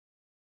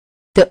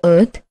The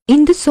Earth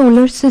in the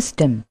solar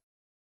system.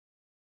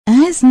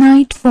 As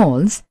night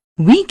falls,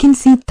 we can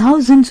see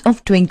thousands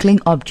of twinkling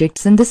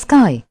objects in the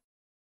sky.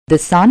 The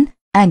sun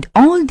and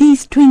all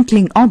these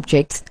twinkling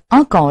objects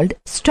are called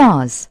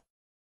stars.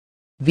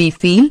 We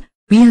feel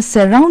we are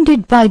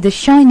surrounded by the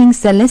shining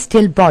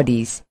celestial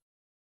bodies.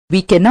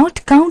 We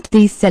cannot count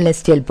these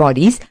celestial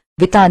bodies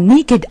with our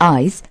naked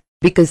eyes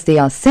because they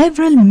are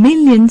several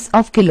millions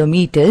of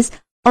kilometers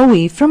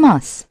away from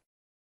us.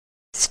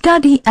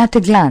 Study at a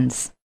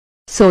glance.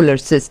 Solar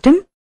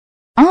system,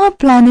 our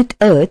planet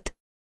Earth,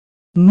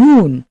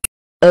 Moon,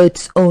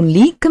 Earth's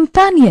only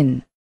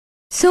companion.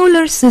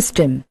 Solar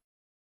system.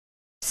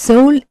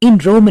 Sol in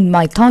Roman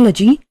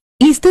mythology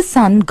is the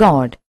sun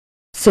god.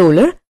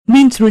 Solar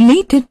means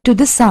related to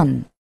the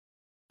sun.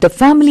 The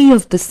family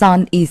of the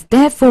sun is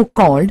therefore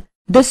called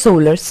the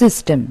solar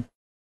system.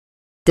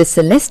 The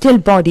celestial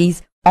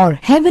bodies or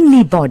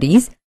heavenly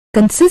bodies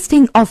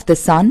consisting of the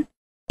sun,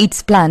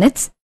 its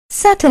planets,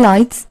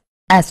 satellites,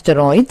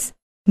 asteroids,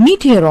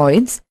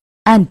 meteoroids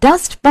and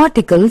dust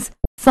particles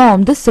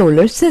form the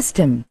solar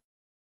system.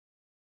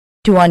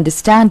 To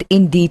understand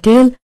in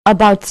detail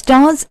about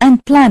stars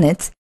and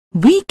planets,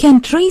 we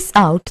can trace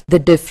out the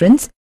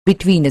difference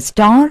between a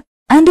star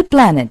and a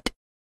planet.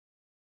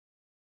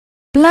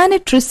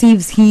 Planet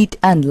receives heat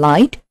and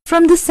light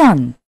from the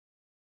sun.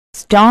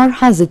 Star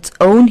has its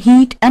own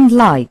heat and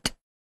light.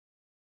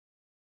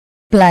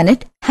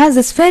 Planet has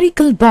a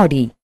spherical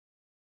body.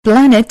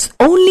 Planets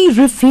only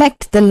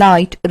reflect the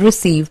light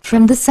received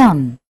from the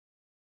sun.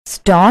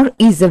 Star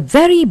is a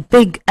very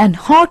big and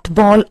hot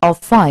ball of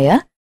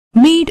fire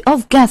made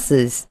of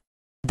gases.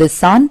 The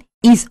sun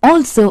is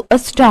also a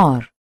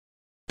star.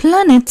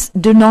 Planets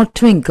do not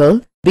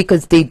twinkle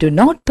because they do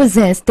not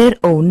possess their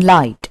own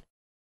light.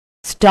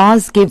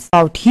 Stars give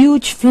out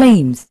huge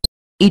flames.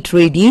 It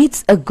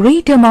radiates a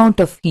great amount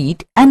of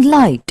heat and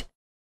light.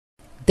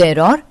 There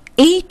are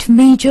 8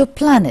 major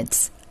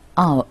planets.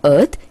 Our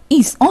Earth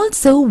is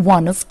also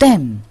one of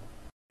them.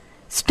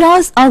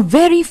 Stars are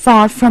very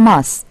far from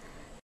us.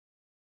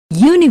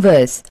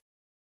 Universe.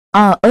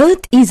 Our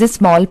Earth is a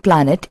small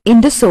planet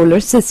in the solar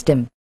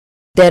system.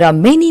 There are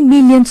many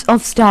millions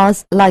of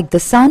stars like the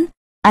sun,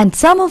 and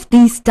some of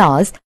these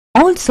stars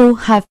also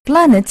have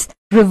planets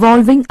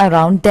revolving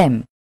around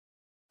them.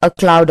 A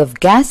cloud of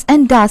gas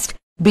and dust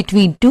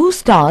between 2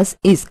 stars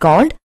is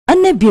called a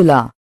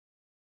nebula.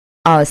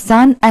 Our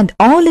sun and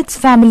all its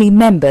family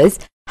members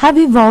have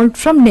evolved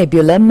from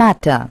nebular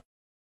matter.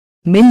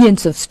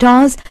 Millions of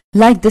stars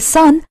like the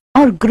sun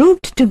are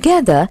grouped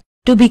together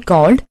to be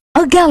called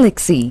a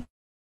galaxy.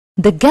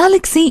 The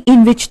galaxy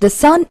in which the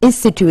sun is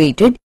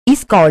situated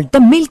is called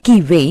the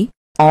Milky Way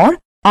or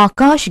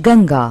Akash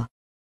Ganga.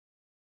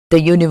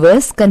 The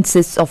universe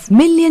consists of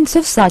millions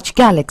of such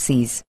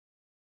galaxies.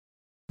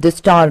 The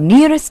star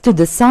nearest to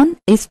the sun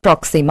is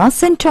Proxima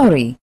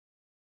Centauri.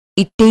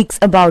 It takes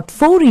about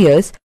 4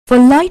 years for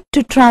light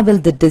to travel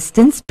the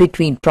distance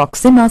between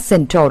Proxima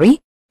Centauri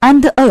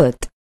and the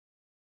Earth.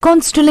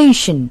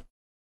 Constellation.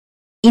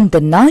 In the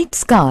night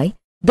sky,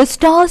 the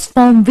stars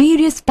form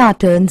various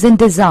patterns and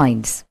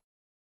designs.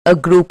 A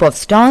group of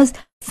stars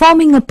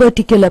forming a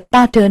particular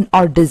pattern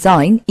or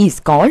design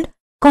is called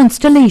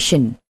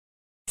constellation.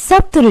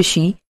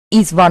 Saptarishi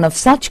is one of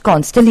such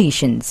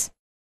constellations.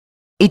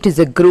 It is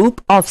a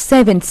group of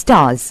 7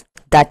 stars,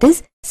 that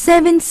is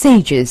 7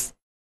 sages.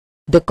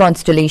 The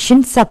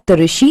constellation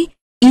Saptarishi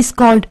is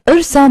called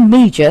Ursa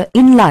Major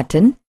in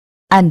Latin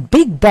and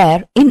Big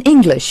Bear in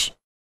English.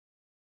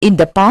 In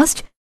the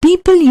past,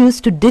 people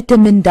used to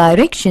determine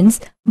directions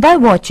by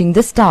watching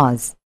the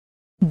stars.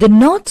 The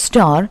North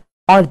Star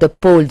or the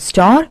Pole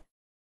Star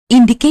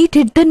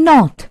indicated the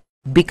north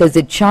because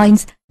it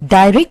shines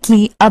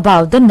directly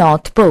above the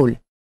North Pole.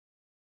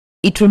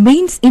 It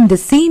remains in the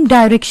same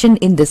direction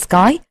in the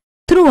sky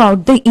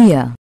throughout the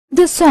year.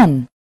 The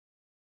Sun.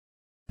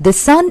 The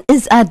Sun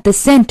is at the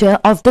center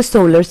of the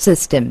solar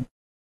system.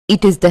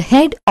 It is the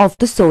head of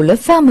the solar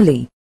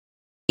family.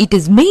 It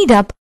is made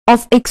up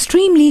of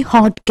extremely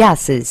hot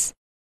gases.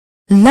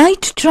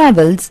 Light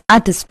travels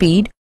at a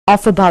speed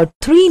of about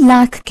 3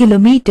 lakh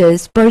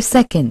kilometers per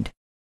second.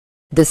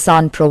 The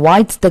sun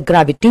provides the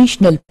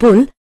gravitational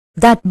pull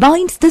that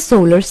binds the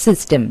solar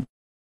system.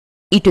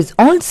 It is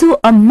also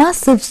a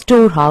massive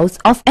storehouse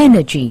of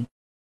energy.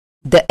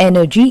 The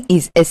energy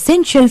is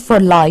essential for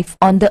life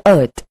on the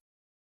Earth.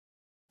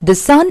 The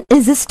sun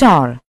is a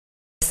star.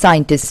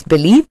 Scientists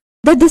believe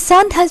that the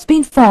sun has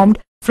been formed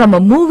from a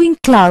moving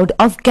cloud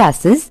of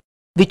gases,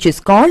 which is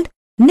called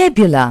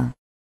nebula.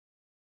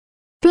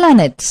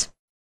 Planets.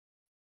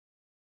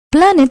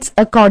 Planets,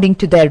 according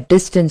to their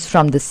distance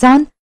from the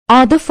sun,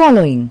 are the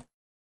following: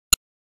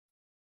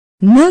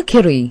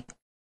 Mercury,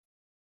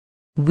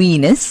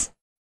 Venus,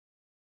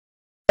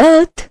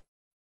 Earth,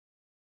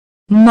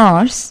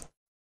 Mars,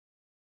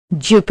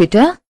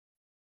 Jupiter,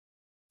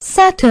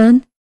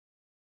 Saturn,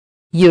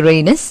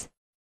 Uranus,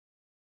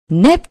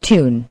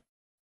 Neptune.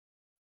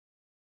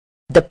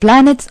 The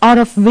planets are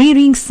of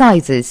varying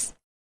sizes.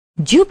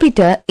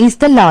 Jupiter is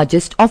the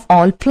largest of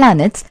all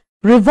planets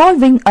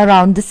revolving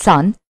around the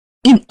sun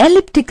in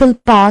elliptical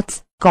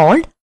paths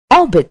called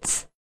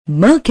orbits.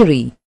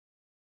 Mercury.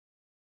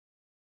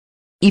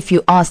 If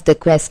you ask the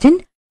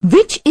question,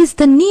 which is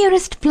the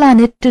nearest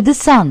planet to the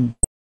Sun?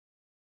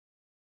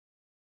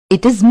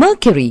 It is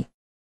Mercury,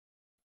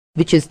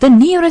 which is the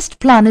nearest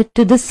planet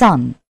to the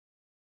Sun.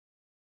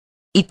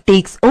 It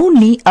takes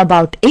only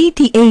about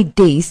 88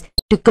 days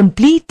to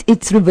complete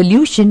its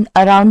revolution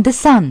around the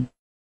Sun.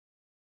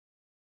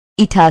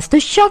 It has the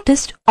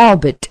shortest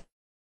orbit.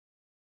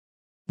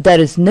 There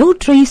is no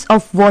trace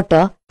of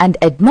water and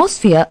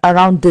atmosphere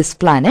around this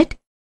planet,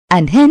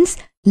 and hence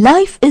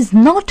life is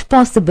not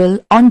possible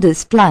on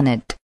this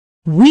planet.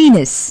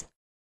 Venus.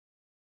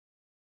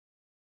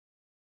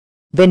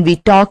 When we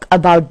talk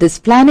about this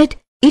planet,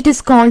 it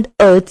is called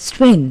Earth's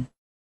twin.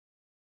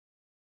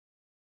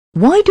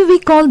 Why do we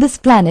call this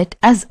planet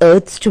as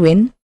Earth's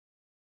twin?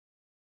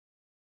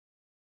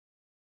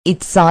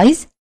 Its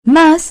size,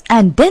 mass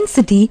and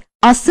density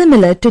are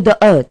similar to the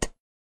Earth.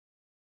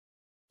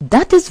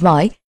 That is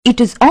why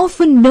it is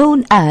often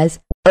known as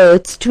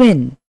Earth's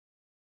twin.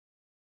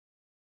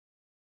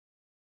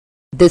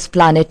 This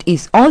planet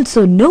is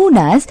also known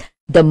as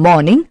the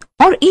morning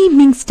or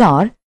evening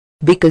star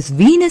because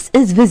Venus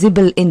is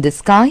visible in the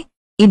sky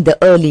in the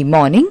early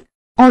morning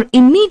or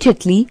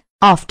immediately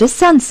after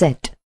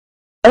sunset.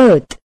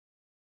 Earth.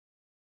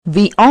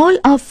 We all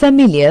are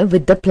familiar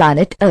with the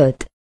planet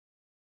Earth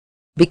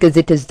because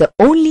it is the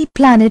only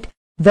planet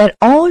where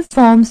all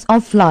forms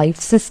of life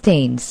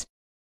sustains.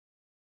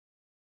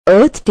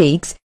 Earth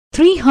takes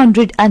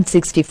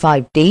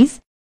 365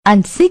 days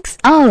and 6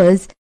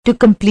 hours to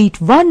complete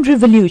one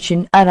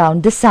revolution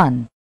around the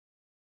Sun.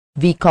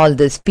 We call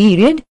this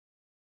period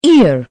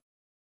year.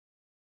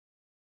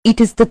 It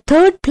is the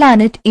third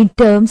planet in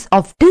terms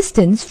of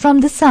distance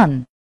from the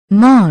Sun.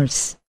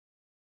 Mars.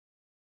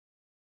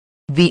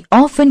 We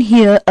often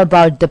hear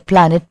about the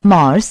planet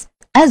Mars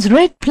as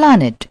red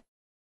planet.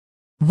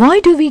 Why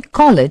do we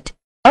call it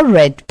a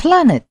red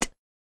planet?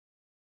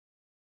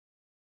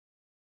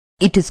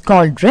 It is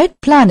called red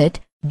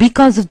planet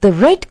because of the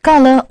red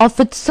color of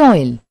its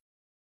soil.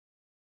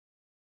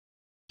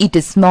 It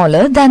is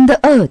smaller than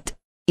the Earth.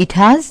 It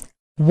has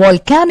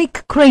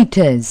volcanic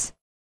craters.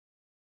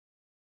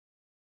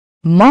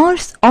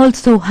 Mars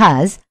also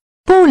has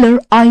polar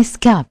ice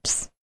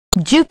caps.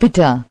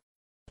 Jupiter.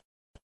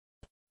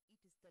 It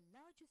is the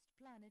largest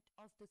planet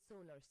of the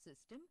solar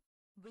system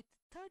with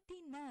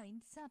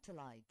 39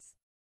 satellites.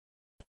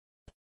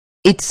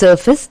 Its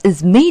surface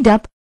is made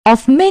up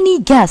of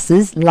many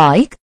gases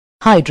like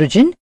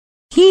hydrogen,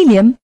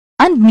 helium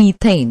and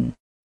methane.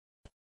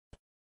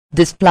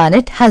 This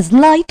planet has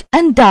light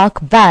and dark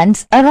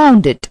bands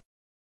around it.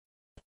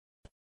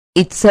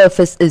 Its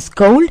surface is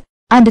cold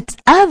and its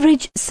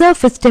average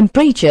surface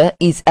temperature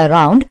is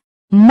around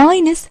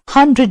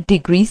 -100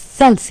 degrees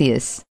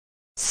Celsius.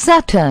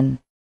 Saturn.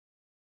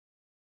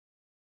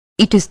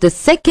 It is the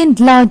second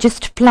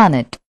largest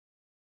planet.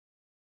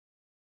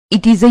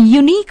 It is a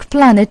unique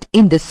planet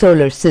in the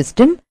solar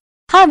system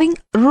having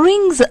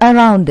rings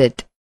around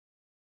it.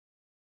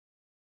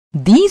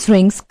 These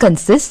rings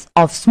consist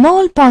of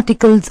small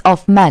particles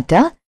of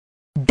matter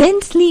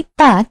densely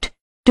packed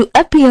to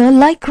appear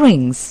like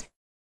rings.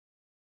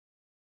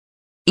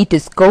 It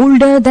is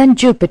colder than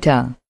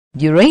Jupiter,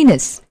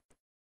 Uranus.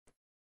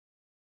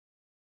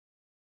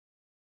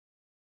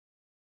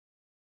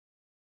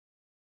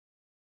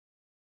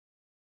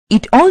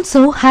 It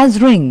also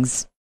has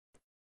rings.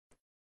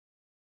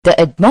 The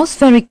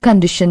atmospheric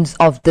conditions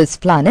of this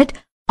planet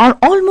are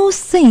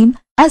almost same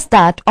as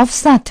that of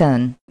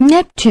Saturn.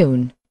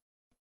 Neptune.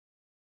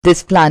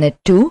 This planet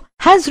too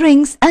has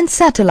rings and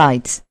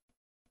satellites.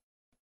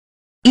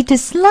 It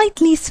is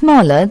slightly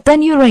smaller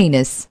than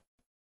Uranus.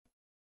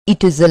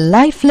 It is a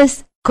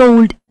lifeless,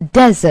 cold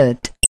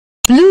desert.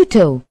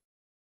 Pluto.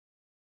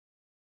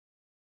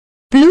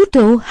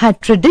 Pluto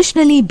had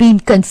traditionally been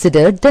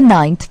considered the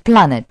 9th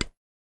planet,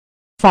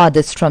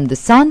 farthest from the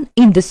Sun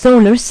in the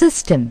solar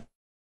system.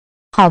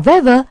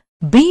 However,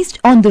 based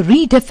on the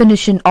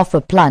redefinition of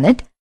a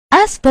planet,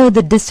 as per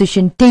the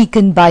decision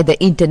taken by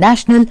the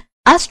International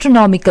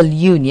Astronomical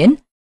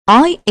Union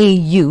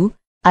 (IAU)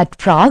 at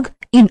Prague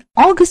in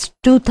August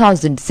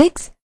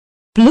 2006,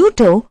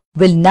 Pluto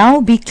will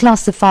now be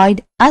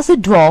classified as a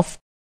dwarf.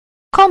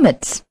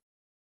 Comets.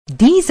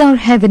 These are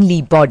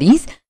heavenly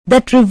bodies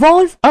that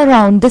revolve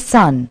around the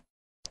Sun.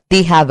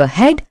 They have a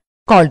head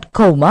called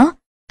coma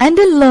and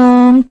a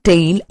long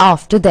tail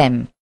after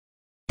them.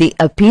 They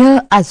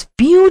appear as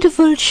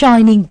beautiful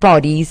shining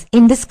bodies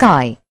in the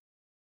sky.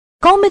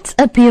 Comets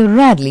appear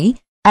rarely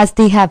as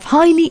they have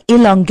highly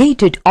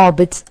elongated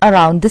orbits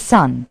around the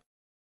Sun.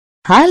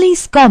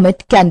 Halley's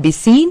Comet can be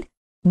seen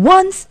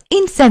once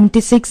in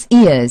 76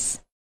 years.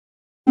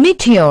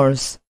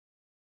 Meteors.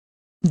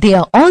 They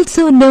are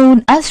also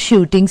known as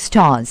shooting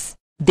stars.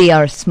 They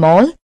are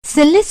small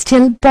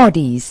celestial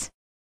bodies.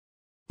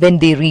 When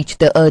they reach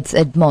the Earth's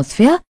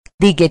atmosphere,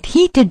 they get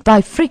heated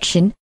by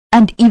friction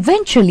and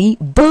eventually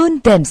burn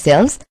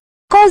themselves,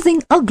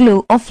 causing a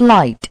glow of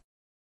light.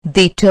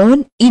 They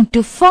turn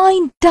into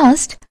fine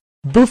dust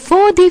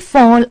before they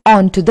fall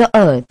onto the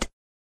earth.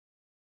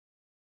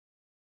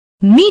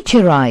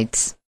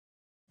 Meteorites.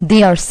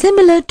 They are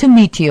similar to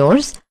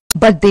meteors,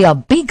 but they are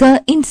bigger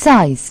in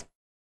size.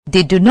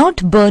 They do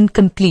not burn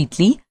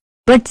completely,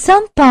 but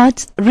some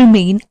parts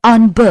remain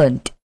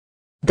unburnt.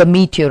 The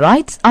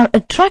meteorites are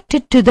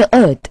attracted to the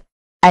earth,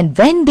 and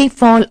when they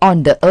fall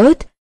on the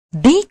earth,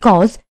 they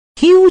cause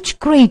huge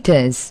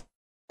craters.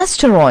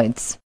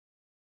 Asteroids.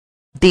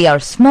 They are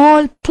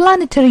small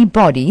planetary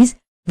bodies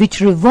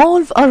which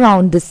revolve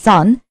around the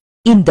Sun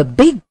in the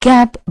big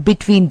gap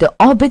between the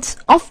orbits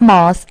of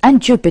Mars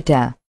and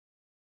Jupiter.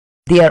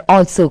 They are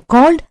also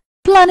called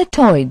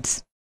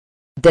planetoids.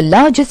 The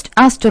largest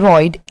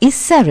asteroid is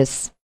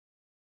Ceres.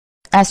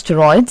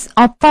 Asteroids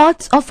are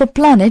parts of a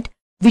planet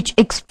which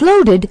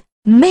exploded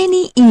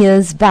many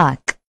years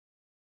back.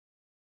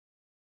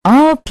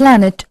 Our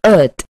planet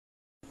Earth.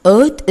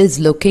 Earth is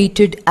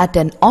located at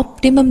an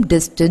optimum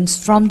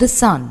distance from the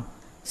Sun,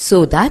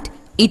 so that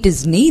it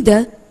is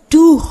neither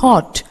too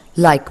hot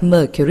like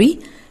Mercury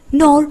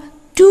nor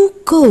too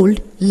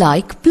cold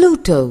like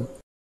Pluto.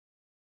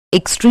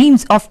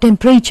 Extremes of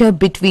temperature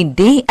between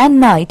day and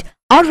night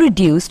are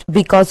reduced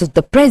because of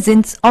the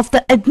presence of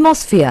the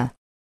atmosphere.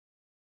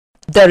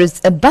 There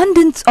is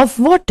abundance of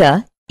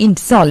water in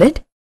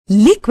solid,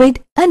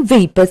 liquid and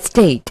vapor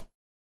state.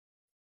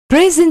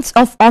 Presence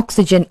of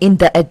oxygen in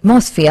the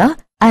atmosphere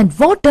and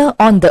water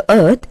on the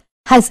earth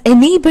has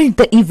enabled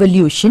the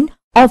evolution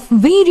of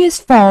various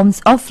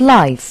forms of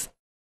life,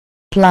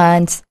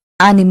 plants,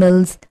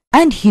 animals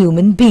and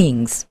human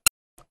beings.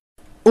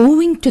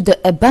 Owing to the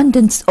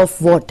abundance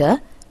of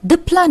water, the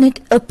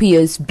planet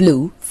appears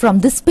blue from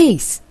the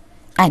space,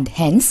 and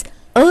hence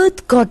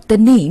Earth got the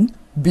name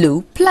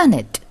Blue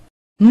Planet.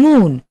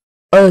 Moon,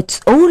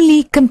 Earth's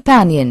only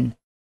companion.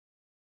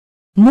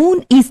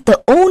 Moon is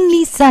the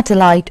only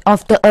satellite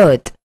of the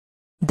Earth.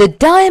 The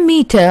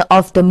diameter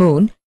of the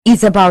Moon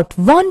is about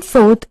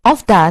 1/4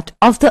 of that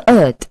of the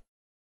Earth.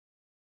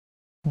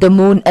 The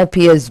Moon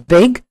appears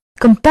big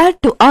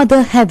compared to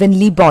other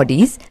heavenly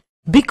bodies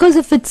because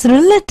of its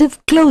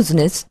relative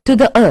closeness to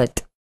the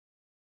Earth.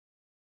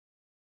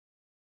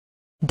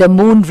 The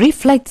Moon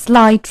reflects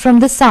light from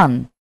the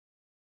Sun.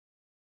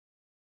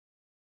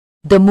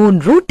 The Moon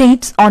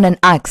rotates on an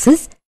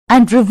axis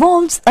and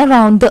revolves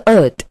around the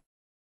Earth.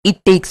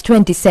 It takes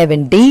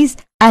 27 days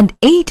and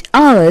 8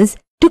 hours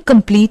to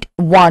complete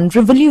one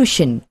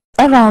revolution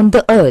around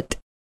the Earth.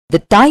 The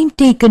time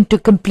taken to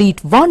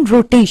complete one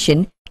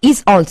rotation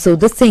is also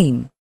the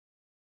same.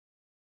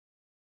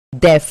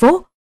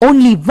 Therefore,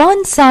 only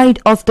one side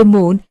of the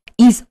Moon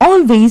is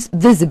always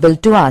visible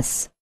to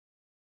us.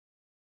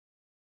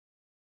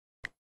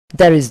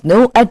 There is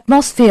no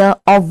atmosphere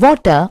or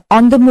water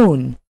on the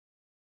Moon.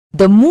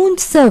 The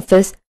Moon's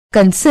surface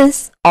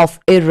consists of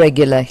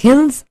irregular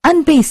hills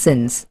and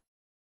basins.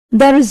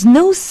 There is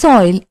no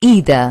soil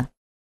either.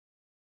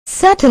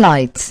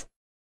 Satellites.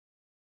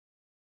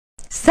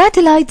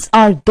 Satellites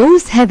are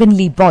those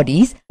heavenly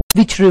bodies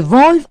which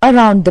revolve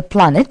around the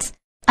planets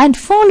and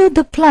follow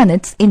the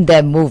planets in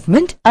their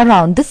movement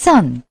around the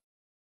Sun.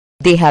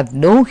 They have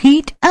no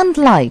heat and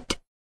light.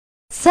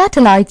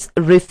 Satellites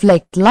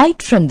reflect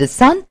light from the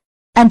Sun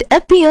and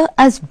appear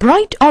as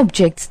bright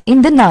objects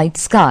in the night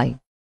sky.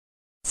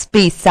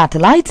 Space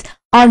satellites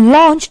are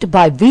launched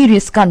by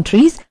various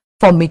countries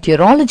for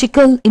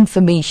meteorological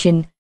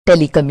information,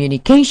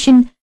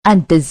 telecommunication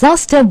and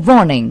disaster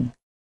warning.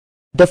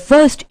 The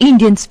first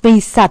Indian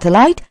space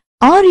satellite,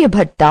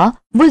 Aryabhatta,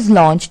 was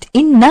launched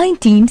in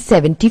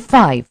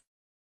 1975.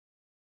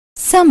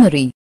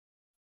 Summary.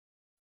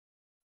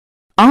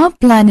 Our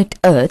planet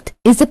Earth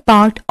is a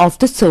part of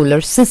the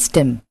solar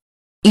system.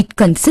 It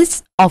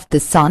consists of the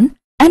Sun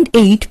and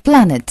 8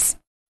 planets.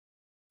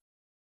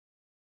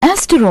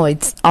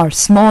 Asteroids are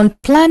small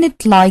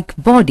planet-like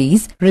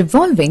bodies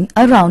revolving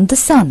around the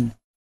Sun.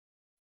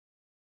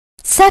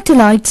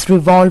 Satellites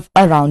revolve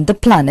around the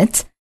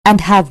planets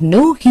and have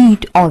no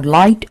heat or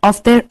light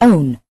of their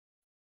own.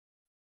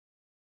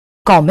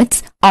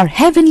 Comets are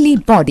heavenly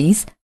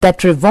bodies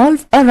that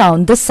revolve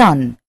around the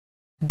Sun.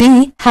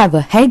 They have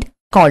a head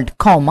called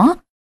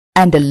coma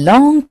and a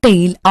long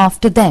tail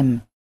after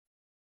them.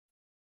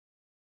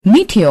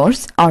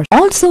 Meteors are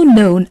also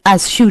known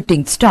as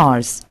shooting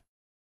stars.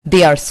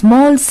 They are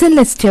small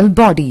celestial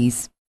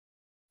bodies.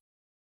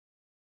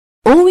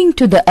 Owing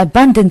to the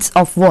abundance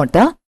of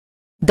water,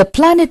 the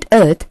planet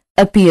Earth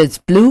appears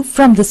blue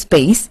from the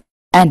space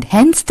and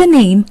hence the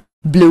name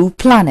Blue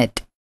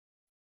Planet.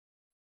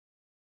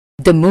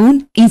 The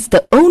Moon is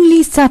the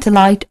only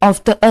satellite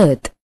of the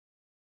Earth.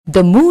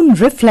 The Moon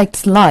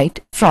reflects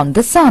light from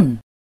the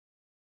Sun.